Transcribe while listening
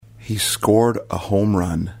He scored a home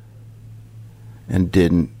run and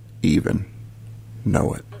didn't even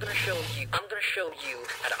know it. I'm going to show you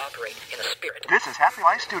how to operate in a spirit. This is Happy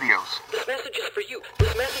Life Studios. This message is for you.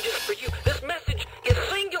 This message is for you. This message is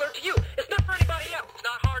singular to you. It's not for anybody else. It's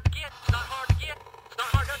not hard to get. It's not hard to get. It's not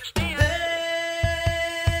hard to understand.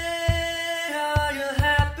 Hey, are you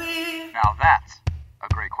happy? Now that's a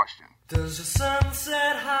great question. Does your sun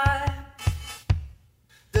set high?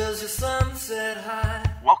 Does your sun set high?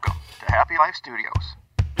 Welcome to Happy Life Studios.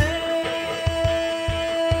 Hey,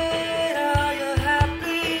 are you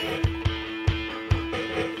happy?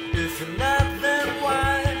 If you're not, then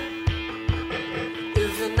why?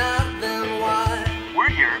 If you're not, then why? We're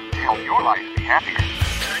here to help your life be happier.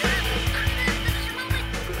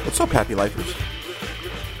 What's up, Happy Lifers?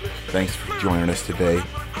 Thanks for joining us today.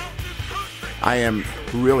 I am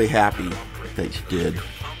really happy that you did.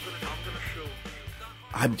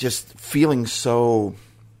 I'm just feeling so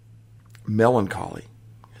melancholy.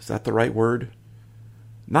 Is that the right word?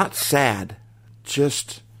 Not sad,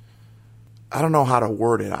 just, I don't know how to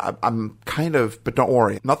word it. I'm kind of, but don't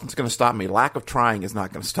worry, nothing's going to stop me. Lack of trying is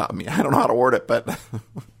not going to stop me. I don't know how to word it, but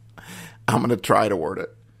I'm going to try to word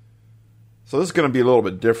it. So this is going to be a little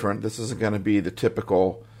bit different. This isn't going to be the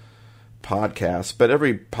typical podcast, but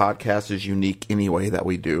every podcast is unique anyway that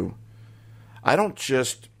we do. I don't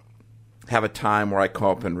just have a time where I come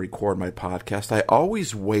up and record my podcast. I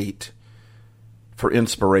always wait for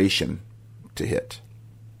inspiration to hit.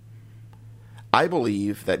 I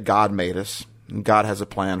believe that God made us, and God has a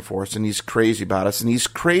plan for us, and He's crazy about us, and He's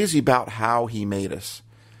crazy about how He made us.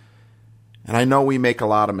 And I know we make a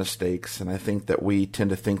lot of mistakes, and I think that we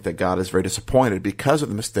tend to think that God is very disappointed because of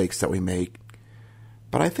the mistakes that we make.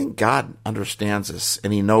 But I think God understands us,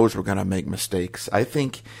 and He knows we're going to make mistakes. I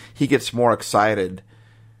think He gets more excited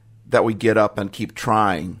that we get up and keep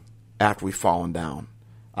trying after we've fallen down.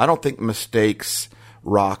 I don't think mistakes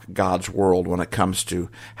rock God's world when it comes to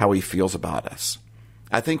how He feels about us.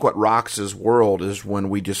 I think what rocks His world is when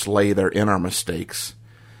we just lay there in our mistakes,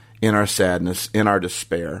 in our sadness, in our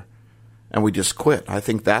despair, and we just quit. I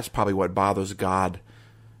think that's probably what bothers God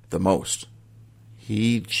the most.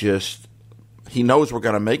 He knows we're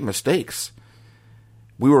going to make mistakes.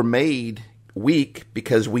 We were made weak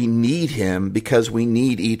because we need Him, because we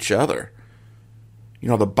need each other. You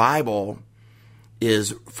know, the Bible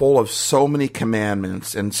is full of so many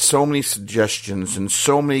commandments and so many suggestions and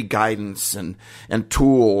so many guidance and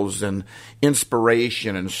tools and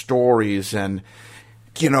inspiration and stories. And,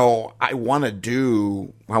 you know, I want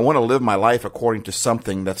to live my life according to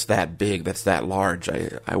something that's that big, that's that large.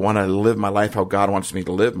 I want to live my life how God wants me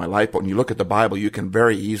to live my life. But when you look at the Bible, you can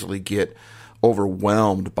very easily get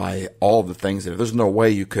overwhelmed by all the things that there's no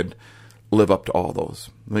way you could live up to all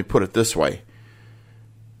those. Let me put it this way.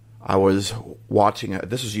 I was watching,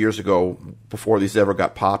 this was years ago before these ever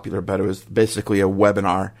got popular, but it was basically a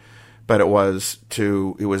webinar, but it was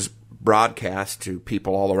broadcast to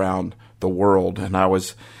people all around the world, and I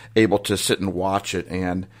was able to sit and watch it.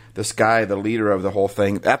 And this guy, the leader of the whole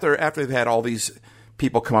thing, after they've had all these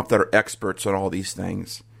people come up that are experts on all these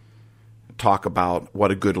things, talk about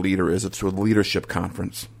what a good leader is. It's a leadership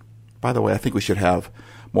conference. By the way, I think we should have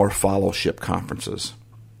more fellowship conferences.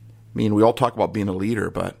 I mean, we all talk about being a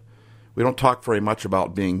leader, but we don't talk very much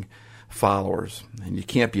about being followers. And you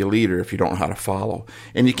can't be a leader if you don't know how to follow.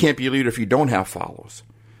 And you can't be a leader if you don't have followers.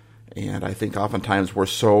 And I think oftentimes we're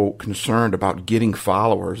so concerned about getting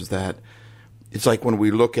followers that it's like when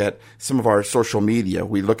we look at some of our social media,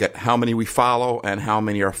 we look at how many we follow and how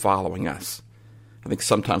many are following us. I think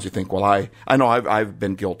sometimes we think, well, I know I've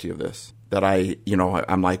been guilty of this, that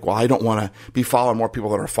I'm like, well, I don't want to be following more people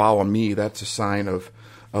that are following me. That's a sign of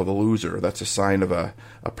a loser. That's a sign of a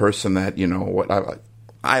person that,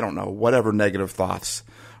 I don't know, whatever negative thoughts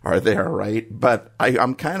are there, right? But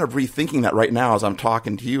I'm kind of rethinking that right now as I'm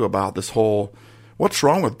talking to you about this whole, what's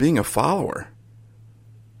wrong with being a follower?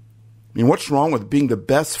 I mean, what's wrong with being the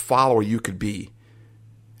best follower you could be?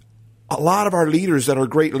 A lot of our leaders that are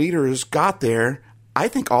great leaders got there. I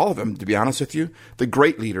think all of them, to be honest with you, the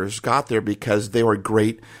great leaders got there because they were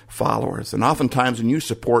great followers. And oftentimes when you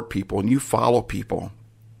support people and you follow people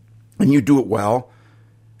and you do it well,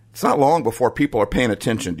 it's not long before people are paying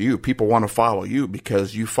attention to you. People want to follow you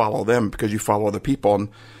because you follow them, because you follow other people. And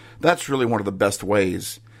that's really one of the best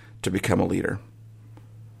ways to become a leader.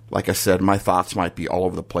 Like I said, my thoughts might be all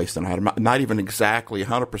over the place tonight. I'm not even exactly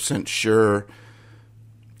 100% sure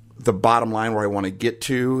the bottom line where I want to get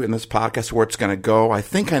to in this podcast, where it's going to go. I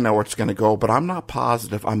think I know where it's going to go, but I'm not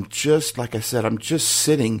positive. I'm just, like I said, I'm just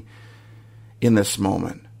sitting in this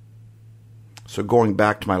moment. So going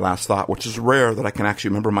back to my last thought, which is rare that I can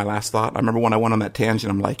actually remember my last thought. I remember when I went on that tangent,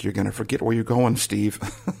 I'm like, you're going to forget where you're going, Steve.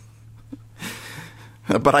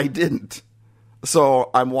 But I didn't. So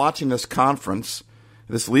I'm watching this conference,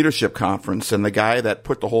 this leadership conference, and the guy that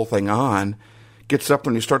put the whole thing on gets up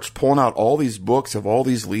and he starts pulling out all these books of all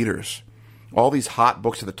these leaders, all these hot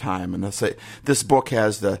books of the time. And they'll say, this book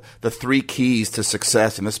has the 3 keys to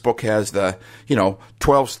success, and this book has the,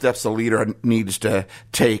 12 steps a leader needs to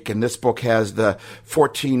take, and this book has the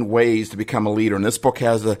 14 ways to become a leader, and this book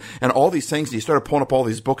has and all these things. And he started pulling up all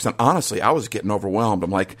these books, and honestly, I was getting overwhelmed.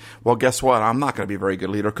 I'm like, well, guess what? I'm not going to be a very good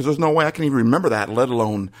leader because there's no way I can even remember that, let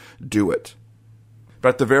alone do it. But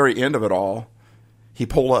at the very end of it all, he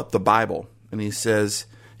pulled up the Bible, and he says,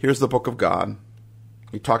 here's the book of God.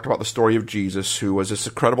 He talked about the story of Jesus, who was this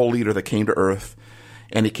incredible leader that came to earth,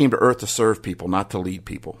 and he came to earth to serve people, not to lead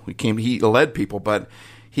people. He led people, but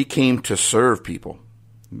he came to serve people.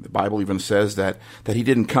 The Bible even says that he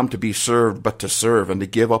didn't come to be served, but to serve and to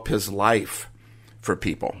give up his life for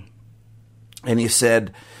people. And he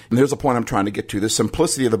said, and here's the point I'm trying to get to, the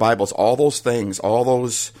simplicity of the Bible is all those things, all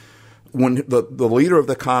those, when the leader of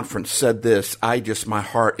the conference said this, my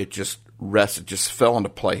heart, it just rested, just fell into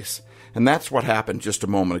place. And that's what happened just a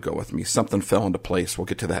moment ago with me. Something fell into place. We'll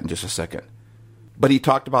get to that in just a second. But he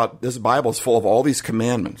talked about this Bible is full of all these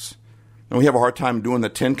commandments. And we have a hard time doing the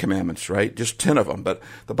 10 commandments, right? Just 10 of them. But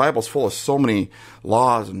the Bible's full of so many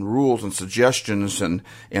laws and rules and suggestions and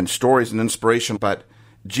stories and inspiration. But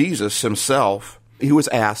Jesus himself, he was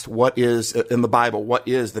asked, what is, in the Bible, what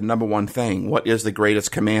is the number one thing? What is the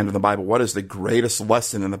greatest command in the Bible? What is the greatest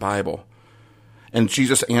lesson in the Bible? And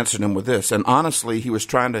Jesus answered him with this. And honestly,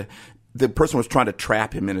 the person was trying to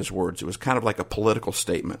trap him in his words. It was kind of like a political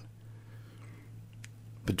statement.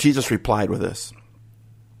 But Jesus replied with this.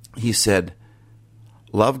 He said,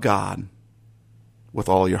 love God with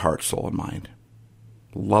all your heart, soul, and mind.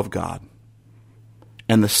 Love God.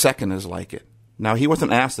 And the second is like it. Now, he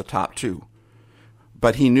wasn't asked the top 2,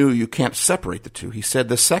 but he knew you can't separate the 2. He said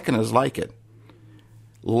the second is like it.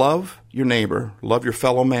 Love your neighbor, love your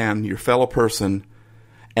fellow man, your fellow person,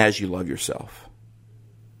 as you love yourself.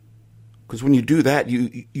 Because when you do that,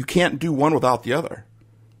 you can't do one without the other.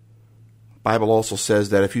 The Bible also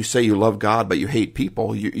says that if you say you love God but you hate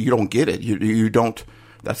people, you don't get it. You don't.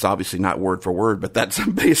 That's obviously not word for word, but that's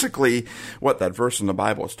basically what that verse in the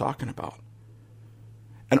Bible is talking about.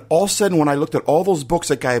 And all of a sudden, when I looked at all those books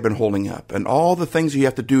that guy had been holding up and all the things you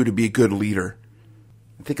have to do to be a good leader,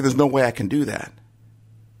 I think there's no way I can do that.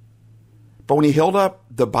 But when he held up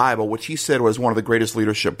the Bible, which he said was one of the greatest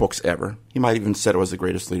leadership books ever, he might even said it was the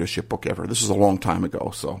greatest leadership book ever. This is a long time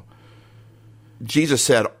ago, so. Jesus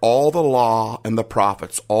said all the law and the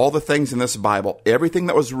prophets, all the things in this Bible, everything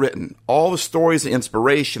that was written, all the stories, the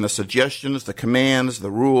inspiration, the suggestions, the commands,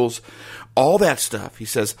 the rules, all that stuff. He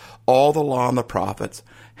says all the law and the prophets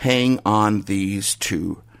hang on these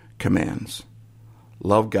 2 commands.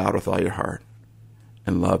 Love God with all your heart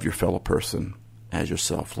and love your fellow person as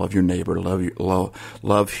yourself. Love your neighbor,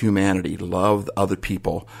 love humanity, love other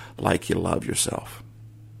people like you love yourself.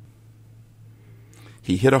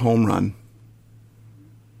 He hit a home run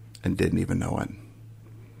and didn't even know it.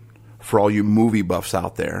 For all you movie buffs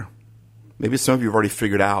out there, maybe some of you have already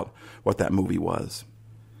figured out what that movie was.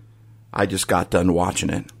 I just got done watching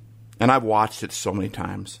it, and I've watched it so many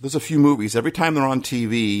times. There's a few movies. Every time they're on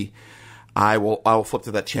TV, I will flip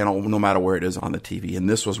to that channel no matter where it is on the TV, and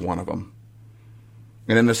this was one of them.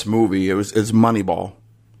 And in this movie, it's Moneyball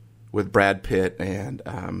with Brad Pitt and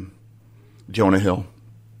Jonah Hill.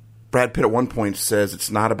 Brad Pitt at one point says, it's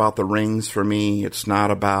not about the rings for me. It's not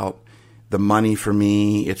about the money for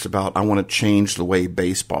me. It's about, I want to change the way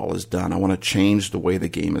baseball is done. I want to change the way the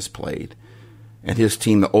game is played. And his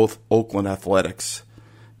team, the Oakland Athletics,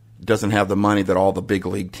 doesn't have the money that all the big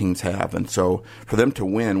league teams have. And so for them to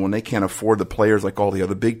win, when they can't afford the players like all the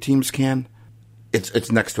other big teams can,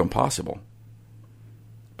 it's next to impossible.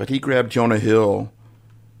 But he grabbed Jonah Hill,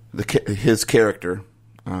 his character.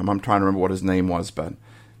 I'm trying to remember what his name was, but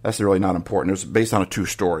that's really not important. It was based on a true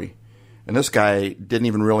story. And this guy didn't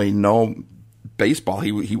even really know baseball.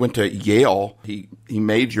 He went to Yale. He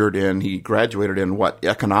majored in, he graduated in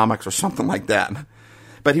economics or something like that.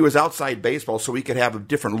 But he was outside baseball so he could have a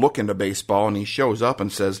different look into baseball. And he shows up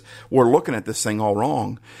and says, we're looking at this thing all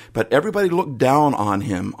wrong. But everybody looked down on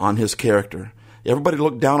him, on his character. Everybody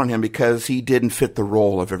looked down on him because he didn't fit the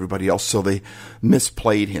role of everybody else. So they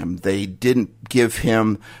misplayed him. They didn't give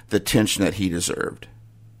him the attention that he deserved.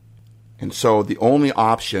 And so the only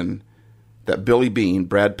option that Billy Beane,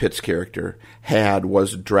 Brad Pitt's character, had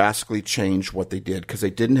was drastically change what they did because they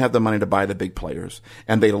didn't have the money to buy the big players.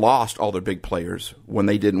 And they lost all their big players when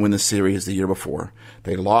they didn't win the series the year before.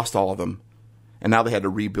 They lost all of them. And now they had to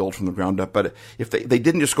rebuild from the ground up. But if they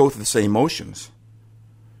didn't just go through the same motions.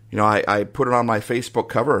 You know, I put it on my Facebook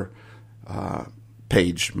cover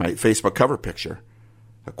page, my Facebook cover picture,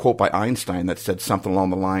 a quote by Einstein that said something along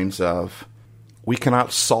the lines of, "We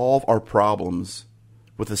cannot solve our problems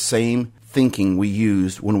with the same thinking we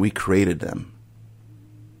used when we created them."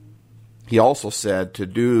 He also said to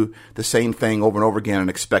do the same thing over and over again and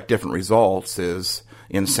expect different results is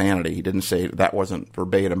insanity. He didn't say that, wasn't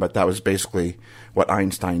verbatim, but that was basically what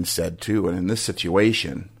Einstein said too. And in this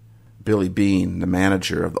situation, Billy Beane, the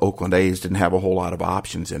manager of the Oakland A's, didn't have a whole lot of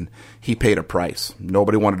options, and he paid a price.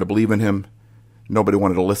 Nobody wanted to believe in him. Nobody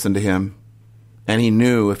wanted to listen to him. And he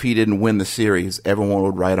knew if he didn't win the series, everyone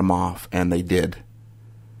would write him off, and they did.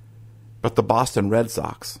 But the Boston Red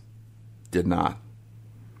Sox did not.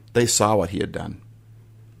 They saw what he had done.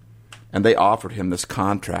 And they offered him this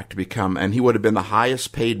contract to become, and he would have been the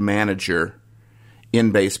highest paid manager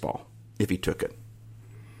in baseball if he took it.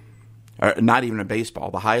 Not even in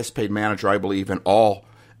baseball, the highest paid manager, I believe, in all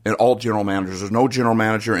general managers. There's no general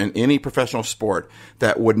manager in any professional sport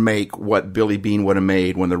that would make what Billy Beane would have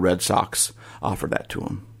made when the Red Sox offered that to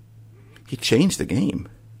him. He changed the game.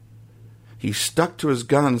 He stuck to his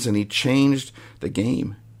guns and he changed the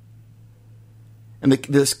game. And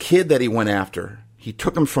this kid that he went after, he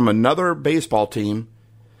took him from another baseball team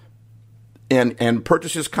and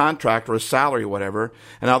purchased his contract or his salary or whatever.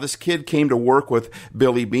 And now this kid came to work with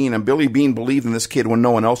Billy Beane. And Billy Beane believed in this kid when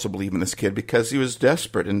no one else would believe in this kid because he was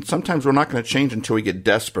desperate. And sometimes we're not going to change until we get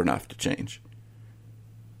desperate enough to change.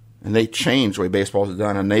 And they changed the way baseball is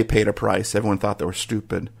done, and they paid a price. Everyone thought they were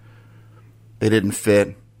stupid. They didn't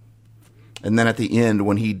fit. And then at the end,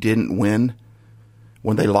 when he didn't win,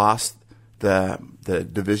 when they lost the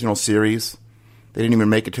divisional series, they didn't even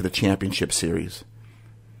make it to the championship series.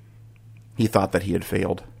 He thought that he had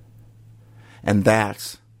failed. And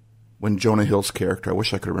that's when Jonah Hill's character, I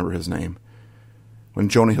wish I could remember his name, when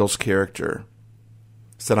Jonah Hill's character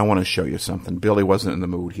said, "I want to show you something." Billy wasn't in the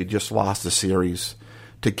mood. He just lost the series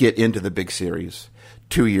to get into the big series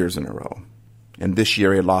 2 years in a row. And this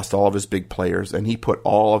year he had lost all of his big players, and he put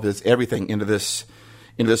all of his everything into this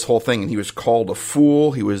whole thing. And he was called a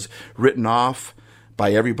fool. He was written off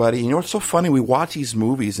by everybody. You know what's so funny? We watch these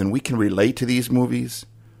movies and we can relate to these movies.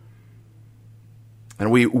 And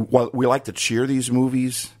we like to cheer these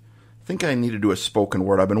movies. I think I need to do a spoken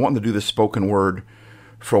word. I've been wanting to do this spoken word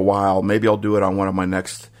for a while. Maybe I'll do it on one of my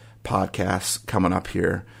next podcasts coming up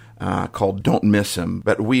here. Called "Don't Miss Him."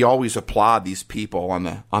 But we always applaud these people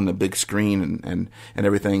on the big screen and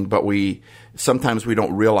everything. But sometimes we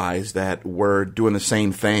don't realize that we're doing the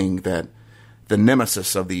same thing that the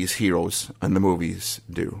nemesis of these heroes in the movies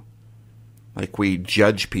do. Like we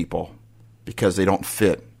judge people because they don't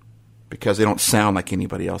fit, because they don't sound like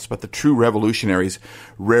anybody else. But the true revolutionaries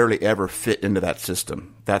rarely ever fit into that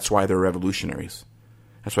system. That's why they're revolutionaries.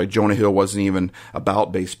 That's why Jonah Hill wasn't even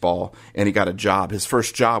about baseball, and he got a job. His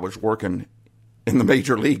first job was working in the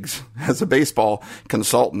major leagues as a baseball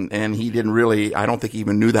consultant, and he didn't really, I don't think he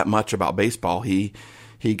even knew that much about baseball. He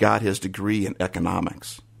got his degree in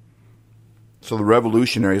economics. So the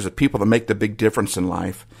revolutionaries, the people that make the big difference in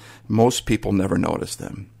life, most people never notice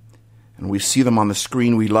them. And we see them on the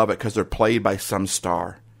screen, we love it because they're played by some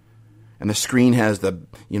star. And the screen has the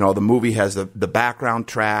movie has the background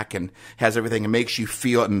track and has everything and makes you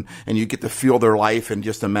feel it, and you get to feel their life in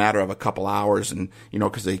just a matter of a couple hours, and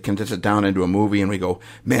because they condense it down into a movie, and we go,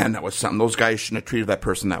 man, that was something. Those guys shouldn't have treated that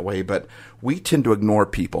person that way. But we tend to ignore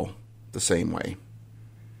people the same way.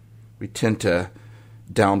 We tend to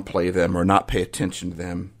downplay them or not pay attention to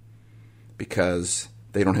them because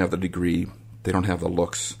they don't have the degree, they don't have the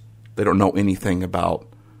looks, they don't know anything about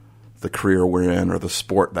the career we're in or the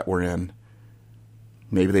sport that we're in.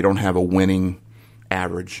 Maybe they don't have a winning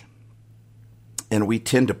average. And we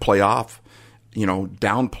tend to play off,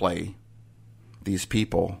 downplay these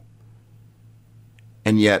people.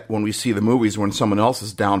 And yet when we see the movies when someone else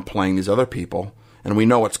is downplaying these other people, and we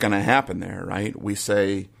know what's going to happen there, right? We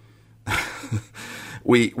say,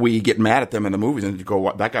 we get mad at them in the movies and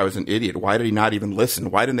go, that guy was an idiot. Why did he not even listen?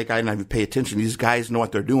 Why didn't the guy not even pay attention? These guys know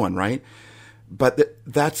what they're doing, right? But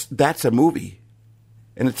that's a movie,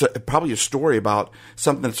 and it's probably a story about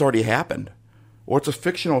something that's already happened, or it's a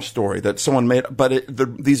fictional story that someone made. But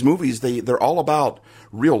these movies, they're all about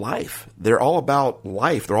real life. They're all about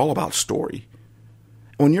life. They're all about story.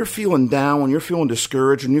 When you're feeling down, when you're feeling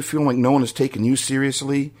discouraged, when you're feeling like no one is taking you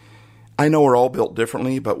seriously, I know we're all built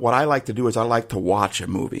differently, but what I like to do is I like to watch a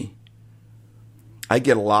movie. I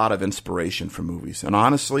get a lot of inspiration from movies. And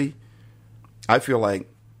honestly, I feel like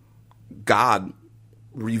God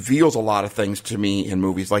reveals a lot of things to me in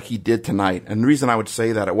movies like he did tonight. And the reason I would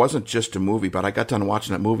say that, it wasn't just a movie, but I got done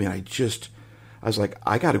watching that movie and I was like,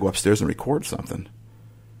 I got to go upstairs and record something.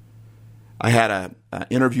 I had an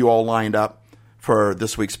interview all lined up for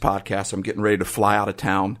this week's podcast. I'm getting ready to fly out of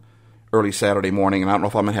town early Saturday morning, and I don't know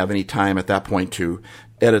if I'm going to have any time at that point to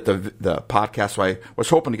edit the podcast. So I was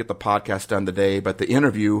hoping to get the podcast done today, but the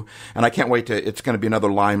interview, and I can't wait it's going to be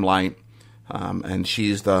another limelight. And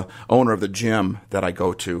she's the owner of the gym that I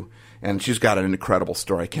go to, and she's got an incredible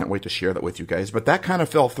story. I can't wait to share that with you guys. But that kind of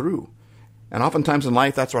fell through. And oftentimes in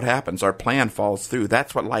life, that's what happens. Our plan falls through.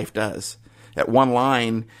 That's what life does. At one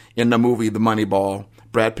line in the movie The Moneyball,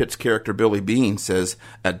 Brad Pitt's character Billy Bean says,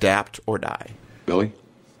 "Adapt or die." Billy,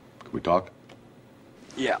 can we talk?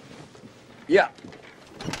 Yeah.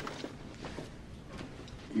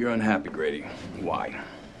 You're unhappy, Grady. Why?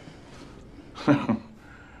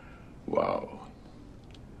 Wow.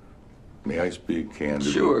 May I speak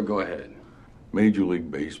candidly? Sure, go ahead. Major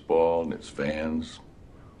League Baseball and its fans,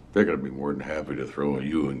 they're going to be more than happy to throw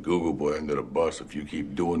you and Google Boy under the bus if you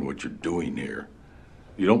keep doing what you're doing here.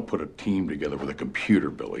 You don't put a team together with a computer,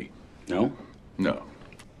 Billy. No? No.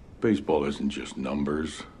 Baseball isn't just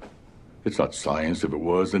numbers. It's not science. If it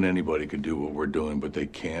was, then anybody could do what we're doing, but they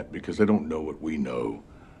can't because they don't know what we know.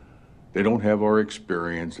 They don't have our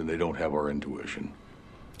experience and they don't have our intuition.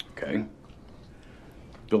 Okay.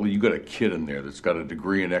 Billy, you got a kid in there that's got a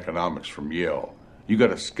degree in economics from Yale. You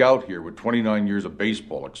got a scout here with 29 years of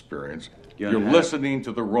baseball experience. You're listening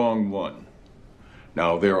to the wrong one.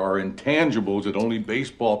 Now, there are intangibles that only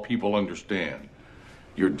baseball people understand.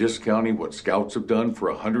 You're discounting what scouts have done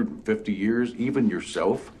for 150 years, even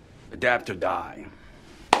yourself? Adapt or die.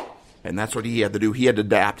 And that's what he had to do. He had to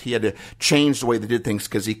adapt. He had to change the way they did things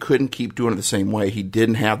because he couldn't keep doing it the same way. He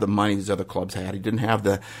didn't have the money these other clubs had. He didn't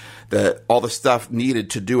have all the stuff needed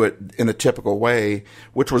to do it in a typical way,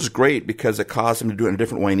 which was great because it caused him to do it in a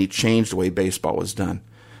different way, and he changed the way baseball was done.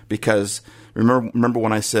 Because remember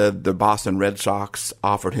when I said the Boston Red Sox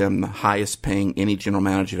offered him the highest paying any general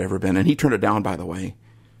manager had ever been, and he turned it down, by the way.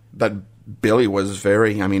 But Billy was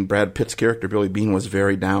Brad Pitt's character, Billy Bean, was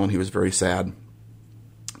very down. He was very sad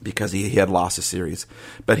because he had lost a series.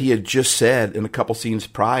 But he had just said in a couple scenes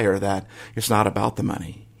prior that it's not about the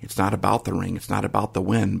money. It's not about the ring. It's not about the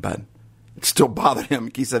win. But it still bothered him.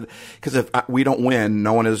 He said, because if we don't win,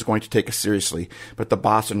 no one is going to take us seriously. But the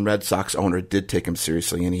Boston Red Sox owner did take him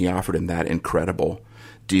seriously, and he offered him that incredible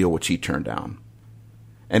deal, which he turned down.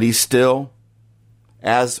 And he's still,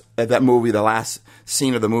 as at that movie, the last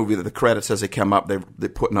scene of the movie, that the credits as they come up, they're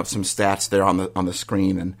putting up some stats there on the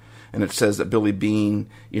screen, and it says that Billy Bean,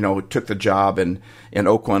 took the job in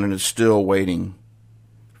Oakland and is still waiting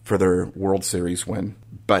for their World Series win.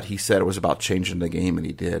 But he said it was about changing the game, and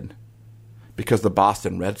he did. Because the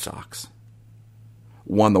Boston Red Sox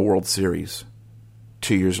won the World Series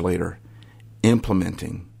 2 years later,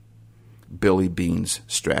 implementing Billy Bean's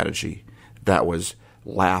strategy that was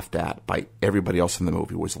laughed at by everybody else in the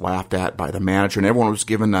movie, was laughed at by the manager, and everyone was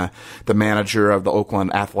giving the manager of the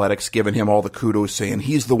Oakland Athletics, giving him all the kudos, saying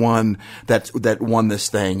he's the one that won this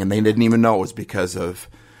thing, and they didn't even know it was because of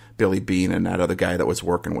Billy Bean and that other guy that was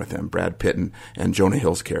working with him, Brad Pitt and Jonah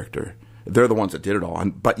Hill's character. They're the ones that did it all.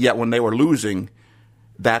 But yet when they were losing,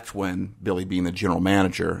 that's when Billy Bean, the general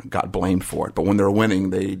manager, got blamed for it. But when they were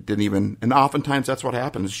winning, they didn't even, and oftentimes that's what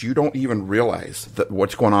happens. You don't even realize that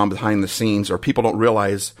what's going on behind the scenes, or people don't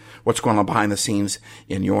realize what's going on behind the scenes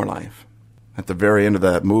in your life. At the very end of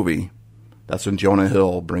that movie, that's when Jonah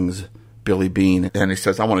Hill brings Billy Bean, and he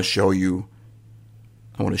says, I want to show you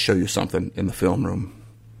something in the film room.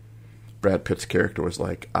 Brad Pitt's character was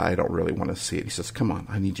like, I don't really want to see it. He says, come on,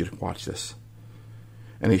 I need you to watch this.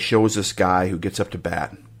 And he shows this guy who gets up to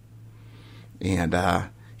bat. And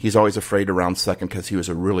he's always afraid to round second because he was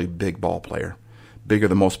a really big ball player. Bigger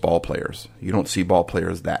than most ball players. You don't see ball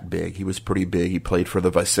players that big. He was pretty big. He played for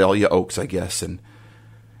the Visalia Oaks, I guess. And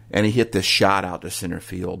he hit this shot out to center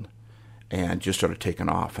field and just started taking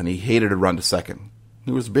off. And he hated to run to second.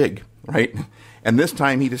 He was big, right? And this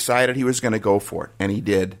time he decided he was going to go for it. And he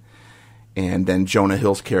did. And then Jonah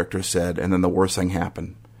Hill's character said, and then the worst thing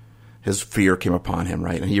happened. His fear came upon him,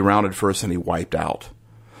 right? And he rounded first and he wiped out.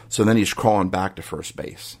 So then he's crawling back to first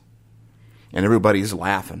base. And everybody's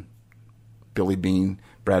laughing. Billy Bean,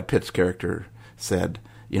 Brad Pitt's character, said,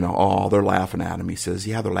 oh, they're laughing at him. He says,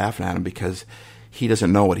 yeah, they're laughing at him because he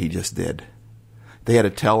doesn't know what he just did. They had to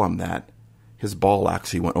tell him that his ball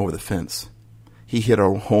actually went over the fence. He hit a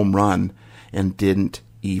home run and didn't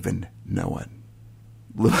even know it.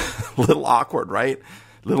 Little awkward, right?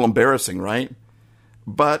 Little embarrassing, right?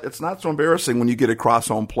 But it's not so embarrassing when you get across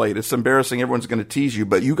home plate. It's embarrassing. Everyone's going to tease you,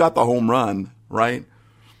 but you got the home run, right?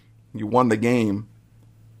 You won the game.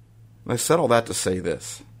 And I said all that to say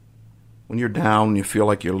this. When you're down and you feel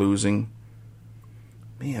like you're losing,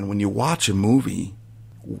 man, when you watch a movie,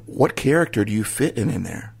 what character do you fit in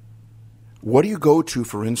there? What do you go to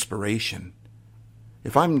for inspiration?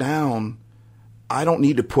 If I'm down, I don't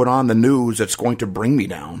need to put on the news that's going to bring me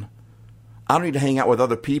down. I don't need to hang out with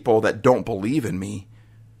other people that don't believe in me.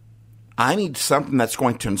 I need something that's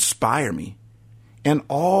going to inspire me. And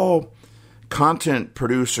all content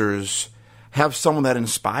producers have someone that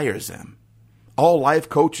inspires them. All life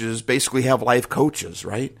coaches basically have life coaches,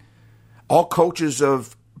 right? All coaches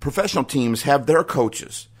of professional teams have their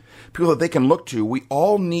coaches, people that they can look to. We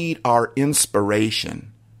all need our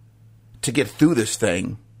inspiration to get through this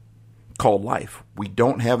thing called life. We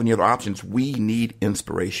don't have any other options. We need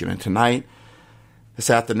inspiration. And tonight, this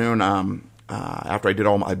afternoon, after I did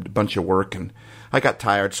all my bunch of work, and I got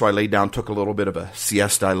tired, so I laid down, took a little bit of a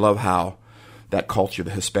siesta. I love how that culture,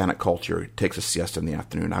 the Hispanic culture, takes a siesta in the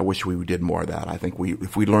afternoon. I wish we did more of that. I think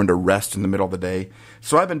if we learned to rest in the middle of the day.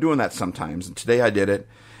 So I've been doing that sometimes, and today I did it,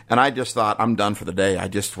 and I just thought, I'm done for the day. I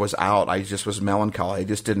just was out. I just was melancholy. I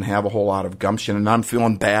just didn't have a whole lot of gumption, and I'm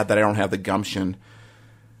feeling bad that I don't have the gumption.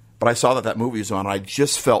 But I saw that movie was on, and I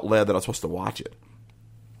just felt led that I was supposed to watch it.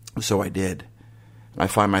 So I did. And I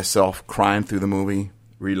find myself crying through the movie,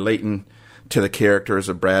 relating to the characters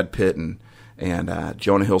of Brad Pitt and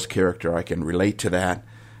Jonah Hill's character. I can relate to that.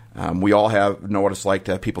 We all know what it's like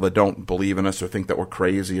to have people that don't believe in us or think that we're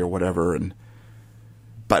crazy or whatever.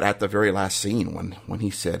 But at the very last scene, when he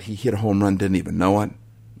said he hit a home run, didn't even know it,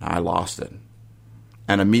 I lost it.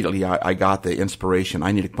 And immediately I got the inspiration.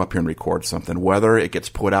 I need to come up here and record something. Whether it gets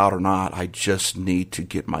put out or not, I just need to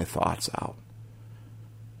get my thoughts out.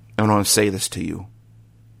 I want to say this to you.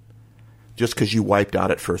 Just because you wiped out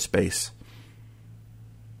at first base,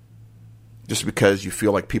 just because you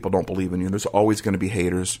feel like people don't believe in you, there's always going to be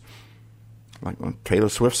haters. Like when Taylor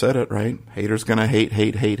Swift said it, right? Haters going to hate,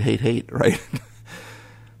 right?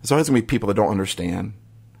 There's always going to be people that don't understand.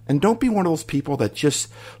 And don't be one of those people that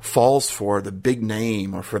just falls for the big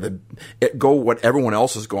name or for go what everyone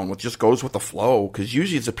else is going with, just goes with the flow. Because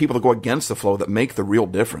usually it's the people that go against the flow that make the real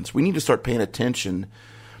difference. We need to start paying attention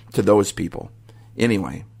to those people.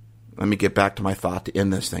 Anyway, let me get back to my thought to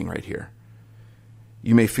end this thing right here.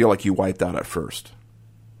 You may feel like you wiped out at first,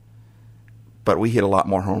 but we hit a lot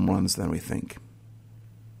more home runs than we think.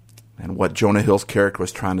 And what Jonah Hill's character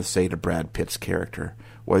was trying to say to Brad Pitt's character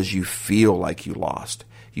was, you feel like you lost.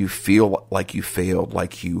 You feel like you failed,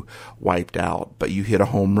 like you wiped out, but you hit a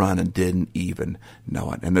home run and didn't even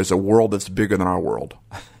know it. And there's a world that's bigger than our world.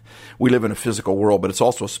 We live in a physical world, but it's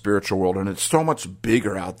also a spiritual world, and it's so much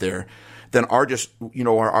bigger out there than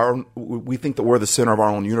we think that we're the center of our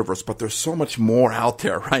own universe, but there's so much more out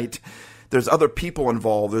there, right? There's other people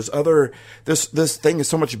involved. This thing is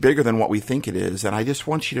so much bigger than what we think it is. And I just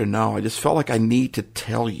want you to know, I just felt like I need to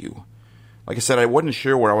tell you. Like I said, I wasn't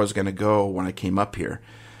sure where I was going to go when I came up here,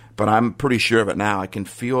 but I'm pretty sure of it now. I can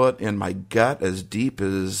feel it in my gut as deep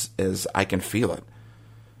as I can feel it.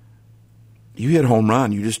 You hit a home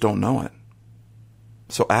run, you just don't know it.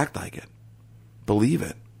 So act like it. Believe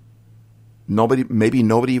it. Maybe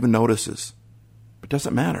nobody even notices. It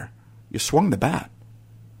doesn't matter. You swung the bat.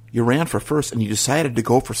 You ran for first and you decided to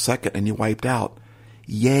go for second and you wiped out.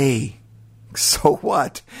 Yay. So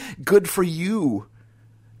what? Good for you.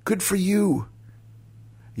 Good for you.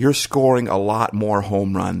 You're scoring a lot more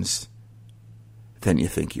home runs than you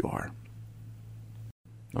think you are.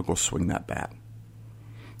 Now go swing that bat.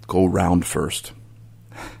 Go round first.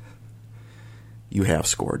 You have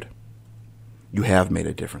scored. You have made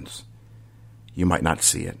a difference. You might not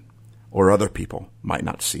see it, or other people might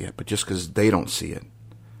not see it, but just because they don't see it,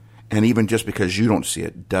 and even just because you don't see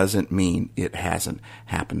it, doesn't mean it hasn't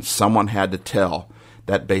happened. Someone had to tell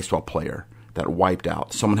that baseball player that wiped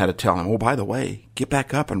out. Someone had to tell him, oh, by the way, get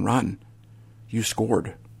back up and run. You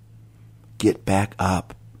scored. Get back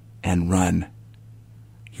up and run.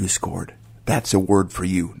 You scored. That's a word for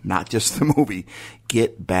you, not just the movie.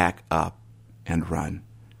 Get back up and run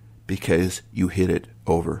because you hit it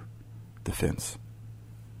over the fence.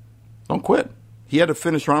 Don't quit. He had to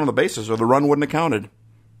finish running the bases or the run wouldn't have counted.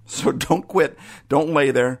 So don't quit. Don't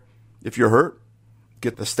lay there. If you're hurt,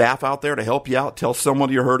 get the staff out there to help you out. Tell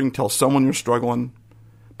someone you're hurting. Tell someone you're struggling.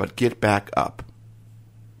 But get back up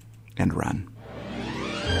and run.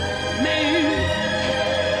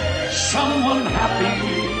 Make someone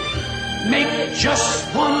happy. Make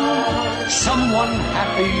just one someone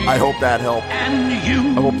happy. I hope that helped. And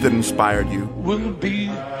you I hope that inspired you. will be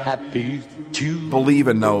happy too. Believe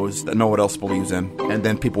in those that no one else believes in, and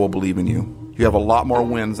then people will believe in you. You have a lot more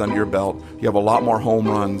wins under your belt. You have a lot more home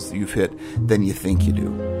runs you've hit than you think you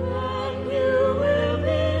do.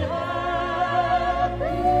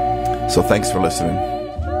 So thanks for listening.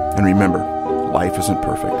 And remember, life isn't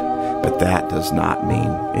perfect, but that does not mean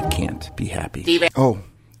it can't be happy. Oh,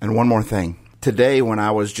 and one more thing. Today, when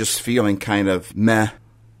I was just feeling kind of meh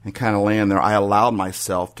and kind of laying there, I allowed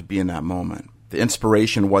myself to be in that moment. The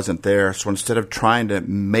inspiration wasn't there, so instead of trying to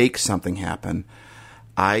make something happen,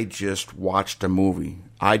 I just watched a movie.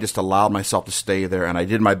 I just allowed myself to stay there, and I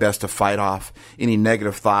did my best to fight off any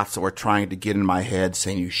negative thoughts that were trying to get in my head,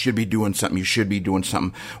 saying, you should be doing something, you should be doing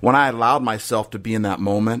something. When I allowed myself to be in that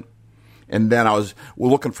moment, and then I was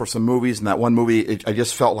looking for some movies, and that one movie, I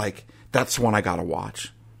just felt like that's one I got to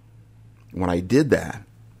watch. When I did that,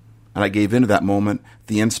 and I gave into that moment,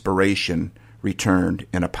 the inspiration returned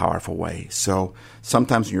in a powerful way. So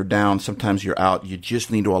sometimes when you're down, sometimes you're out, you just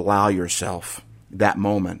need to allow yourself that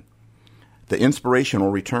moment. The inspiration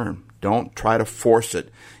will return. Don't try to force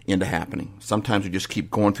it into happening. Sometimes we just keep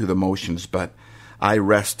going through the motions, but I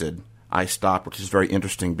rested. I stopped, which is very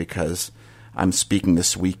interesting because I'm speaking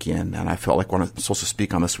this weekend, and I felt like what I'm supposed to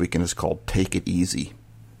speak on this weekend is called Take It Easy.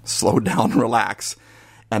 Slow down, relax.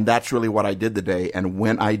 And that's really what I did today. And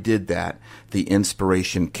when I did that, the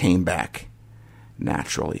inspiration came back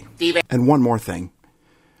naturally. And one more thing.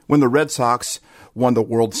 When the Red Sox won the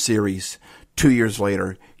World Series 2 years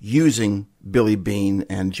later, using Billy Beane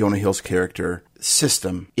and Jonah Hill's character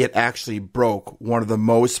system, it actually broke one of the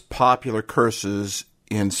most popular curses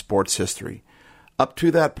in sports history. Up to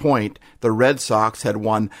that point, the Red Sox had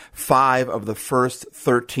won 5 of the first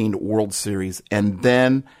 13 World Series, and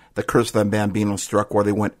then the curse of the Bambino struck, where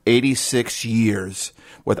they went 86 years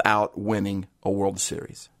without winning a World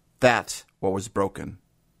Series. That's what was broken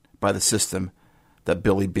by the system that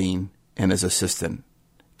Billy Beane and his assistant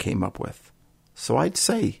came up with. So I'd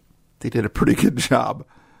say they did a pretty good job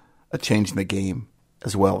of changing the game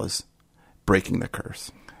as well as breaking the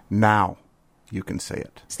curse. Now you can say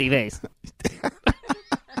it. Steve Ace.